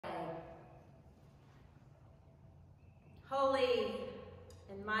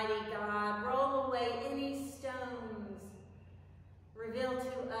And mighty God, roll away any stones. Reveal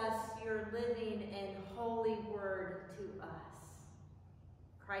to us your living and holy word to us.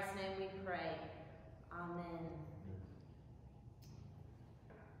 In Christ's name we pray. Amen.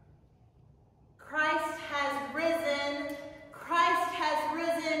 Christ has risen. Christ has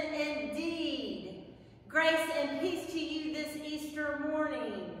risen indeed. Grace and peace to you this Easter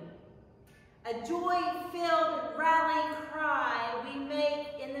morning. A joy-filled rally cry we make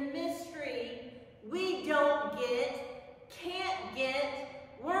in the mystery we don't get, can't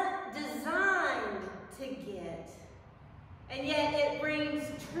get, weren't designed to get. And yet it rings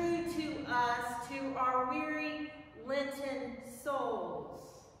true to us, to our weary Lenten souls.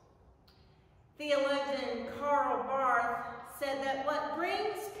 Theologian Karl Barth said that what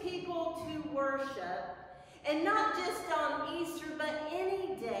brings people to worship, and not just on Easter, but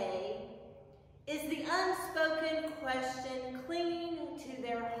any day, is the unspoken question clinging to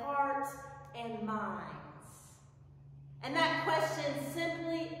their hearts and minds. And that question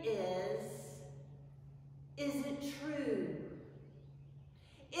simply is it true?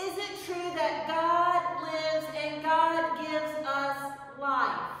 Is it true that God lives and God gives us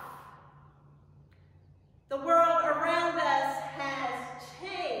life? The world around us has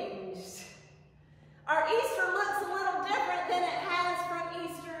changed. Our Easter looks a little different than it has from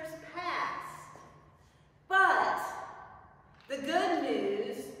Easter's past. But the good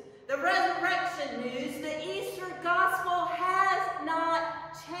news, the resurrection news, the Easter gospel has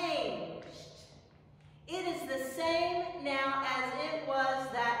not changed. It is the same now as it was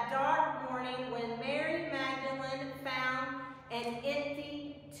that dark morning when Mary Magdalene found an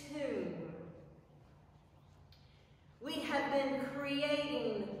empty tomb. We have been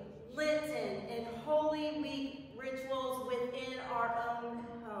creating Lenten and Holy Week rituals within our own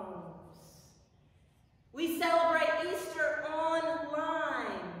homes. We celebrate Easter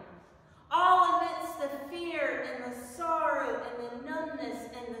online, all amidst the fear and the sorrow and the numbness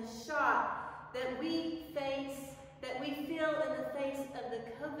and the shock that we face, that we feel in the face of the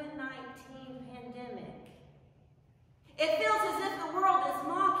COVID-19 pandemic. It feels as if the world is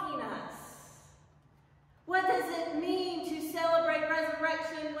mocking us. What does it mean to celebrate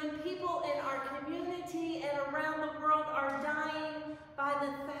resurrection when people in our community and around the world are dying by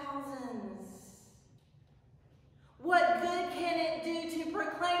the thousands? What good can it do to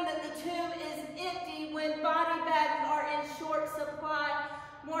proclaim that the tomb is empty when body bags are in short supply,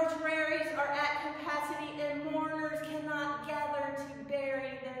 mortuaries are at capacity, and mourners cannot gather to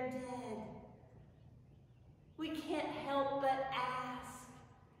bury their dead? We can't help but ask,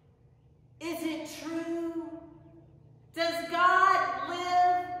 is it true? Does God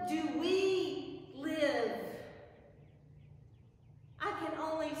live? Do we live? I can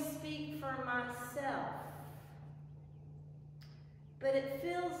only speak for myself. But it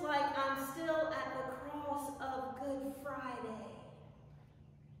feels like I'm still at the cross of Good Friday.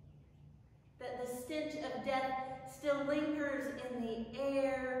 That the stench of death still lingers in the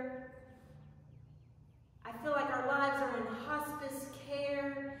air. I feel like our lives are in hospice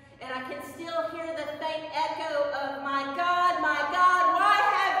care, and I can still hear the faint echo of, my God, why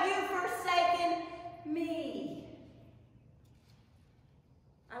have you forsaken me?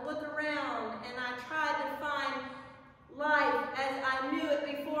 I look around and I try to find life as I knew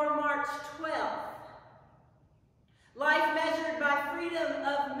it before March 12th. Life measured by freedom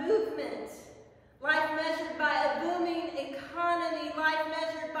of movement. Life measured by a booming economy. Life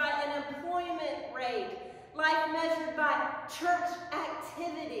measured by an employment rate. Life measured by church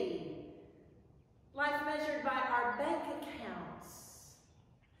activity. Life measured by our bank accounts.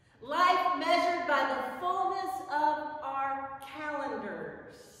 Life measured by the fullness of our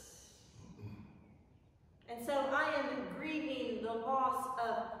calendars. And so I am grieving the loss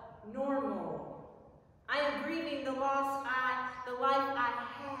of normal. I am grieving the life I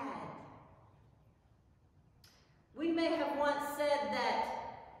had. We may have once said that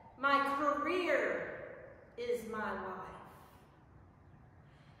my career is my life.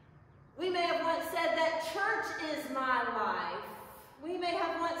 We may have once said that church is my life. We may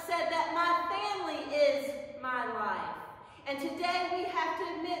have once said that my family is my life. And today we have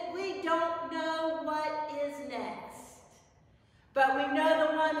to admit we don't know what is next. But we know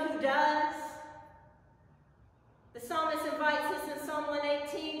the one who does. The psalmist invites us in Psalm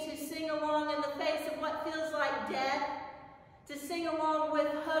 118 to sing along in the face of what feels like death, to sing along with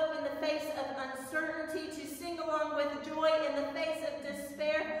hope in the face of uncertainty, to sing along with joy in the face of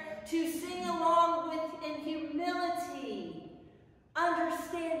despair, to sing along with in humility,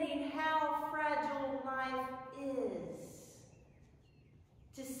 understanding how fragile life is,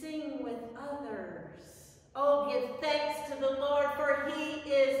 to sing with others. Oh, give thanks to the Lord, for he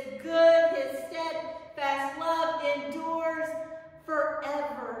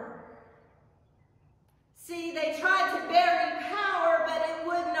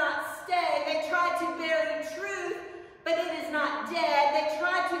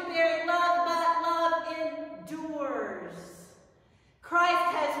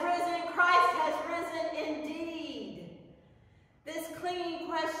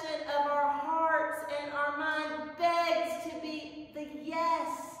question of our hearts and our mind begs to be the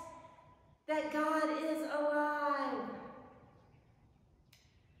yes, that God is alive.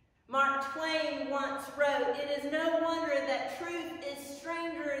 Mark Twain once wrote, "It is no wonder that truth is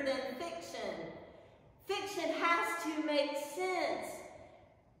stranger than fiction. Fiction has to make sense."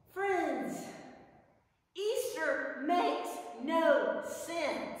 Friends, Easter makes no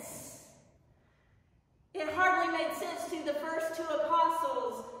sense. It hardly made sense to the first two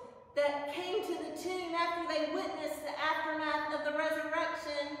apostles that came to the tomb after they witnessed the aftermath of the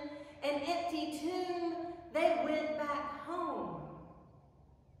resurrection, an empty tomb. They went back home.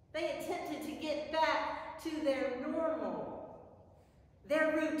 They attempted to get back to their normal,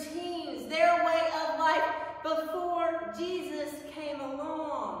 their routines, their way of life before Jesus came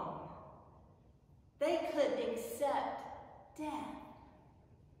along. They could accept death.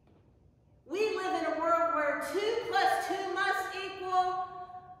 We live in a world where 2 + 2 must equal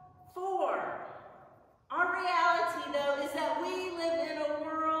 4. Our reality, though, is that we live in a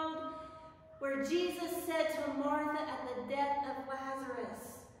world where Jesus said to Martha at the death of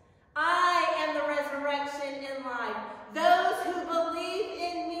Lazarus, "I am the resurrection and life. Those who believe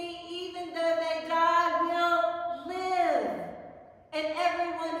in me, even though they die, will live. And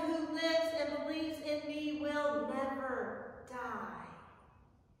everyone who lives and believes in me will never die."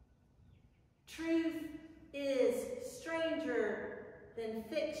 Truth is stranger than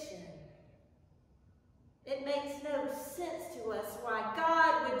fiction. It makes no sense to us why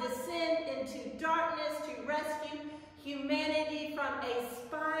God would descend into darkness to rescue humanity from a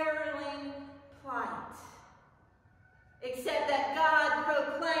spiraling plight. Except that God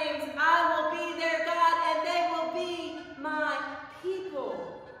proclaims, "I will be their God and they will be my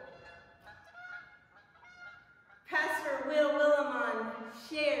people." Pastor Will Willimon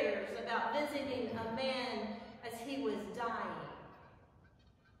shares about visiting a man as he was dying.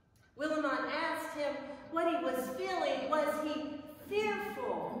 Willimon asked him what he was feeling. Was he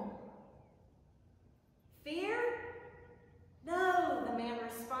fearful? Fear? "No," the man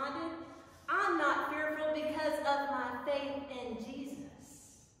responded. "I'm not fearful because of my faith in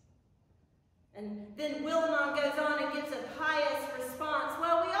Jesus." And then Willimon goes on and gives a pious response.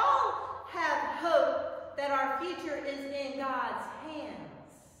 "Well, we all have hope that our future is in God's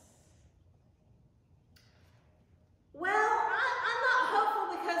hands." "Well, I'm not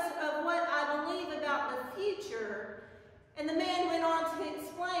hopeful because of what I believe about the future." And the man went on to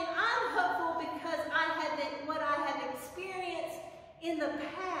explain, "I'm hopeful because what I have experienced in the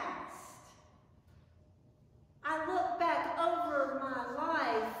past. I look back over my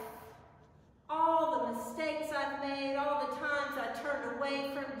life, all the mistakes I've made, all the times I turned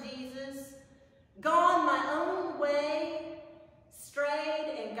away from Jesus, gone my own way,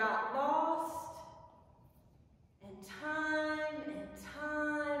 strayed and got lost. And time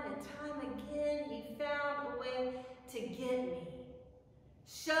again, he found a way to get me.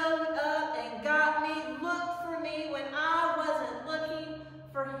 Showed up and got me, looked for me when I wasn't looking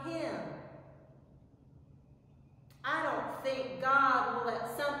for him. I don't think God will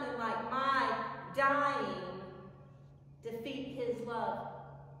let something like my dying defeat his love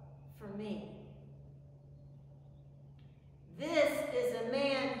for me." This is a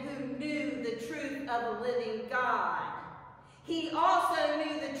man who knew the truth of a living God. He also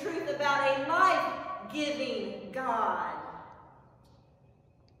knew the truth about a life-giving God.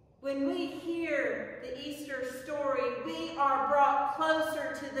 When we hear the Easter story, we are brought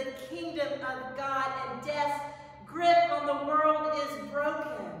closer to the kingdom of God, and death's grip on the world is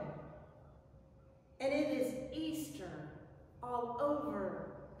broken. And it is Easter all over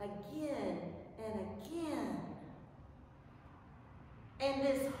again and again. And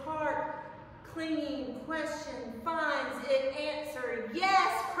this heart-clinging question finds its answer.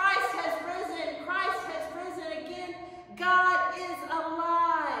 Yes, Christ has risen. Christ has risen again. God is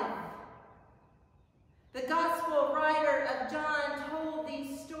alive. The gospel writer of John told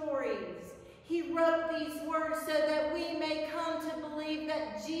these stories. He wrote these words so that we may come to believe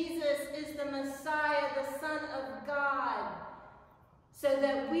that Jesus is the Messiah, the Son of God, so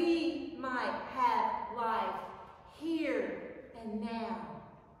that we might have life here and now.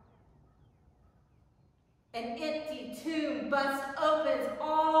 An empty tomb busts opens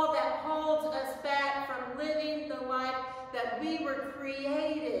all that holds us back from living the life that we were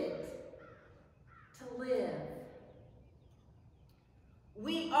created to live.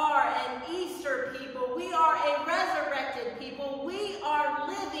 We are an Easter people. We are a resurrected people. We are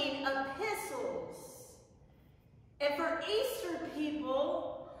living epistles. And for Easter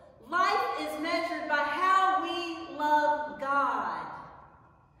people, life is measured by how we love God.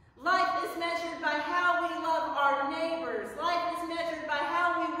 Life is measured by how we love our neighbors. Life is measured by how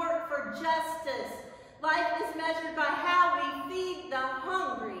measured by how we feed the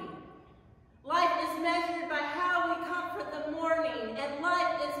hungry. Life is measured by how we comfort the mourning, and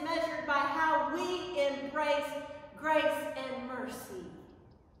life is measured by how we embrace grace and mercy.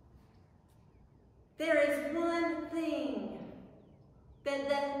 There is one thing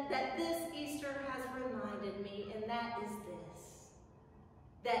that this Easter has reminded me, and that is this: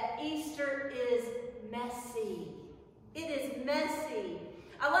 that Easter is messy. It is messy.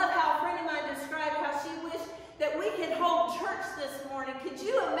 I love how a friend of mine described how she wished that we could hold church this morning. Could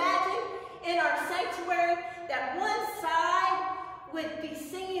you imagine in our sanctuary that one side would be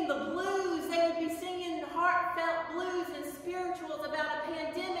singing the blues, they would be singing heartfelt blues and spirituals about a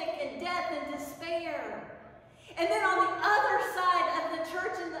pandemic and death and despair. And then on the other side of the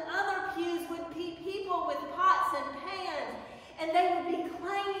church in the other pews would be people with pots and pans, and they would be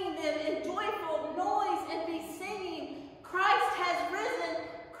clanging them in joyful noise and be singing, Christ has risen,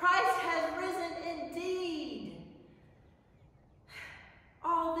 Christ has risen indeed.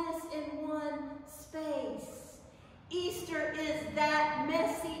 All this in one space. Easter is that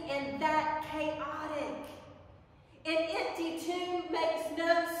messy and that chaotic. An empty tomb makes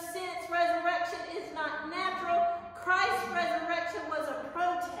no sense. Resurrection is not natural. Christ's resurrection was a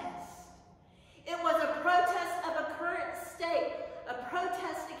protest. It was a protest of a current state, a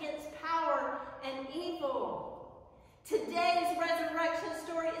protest against power and evil. Today's resurrection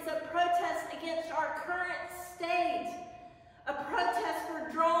story is a protest against our current state, a protest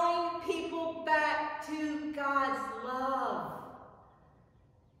for drawing people back to God's love.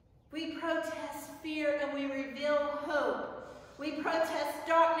 We protest fear and we reveal hope. We protest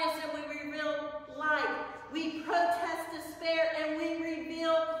darkness and we reveal light. We protest despair and we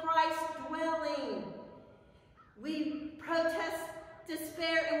reveal Christ's dwelling. We protest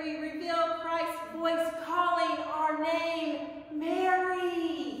despair and we reveal Christ's voice calling our name,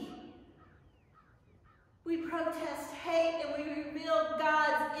 Mary. We protest hate and we reveal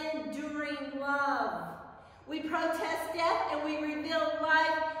God's enduring love. We protest death and we reveal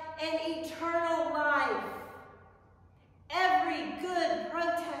life and eternal life.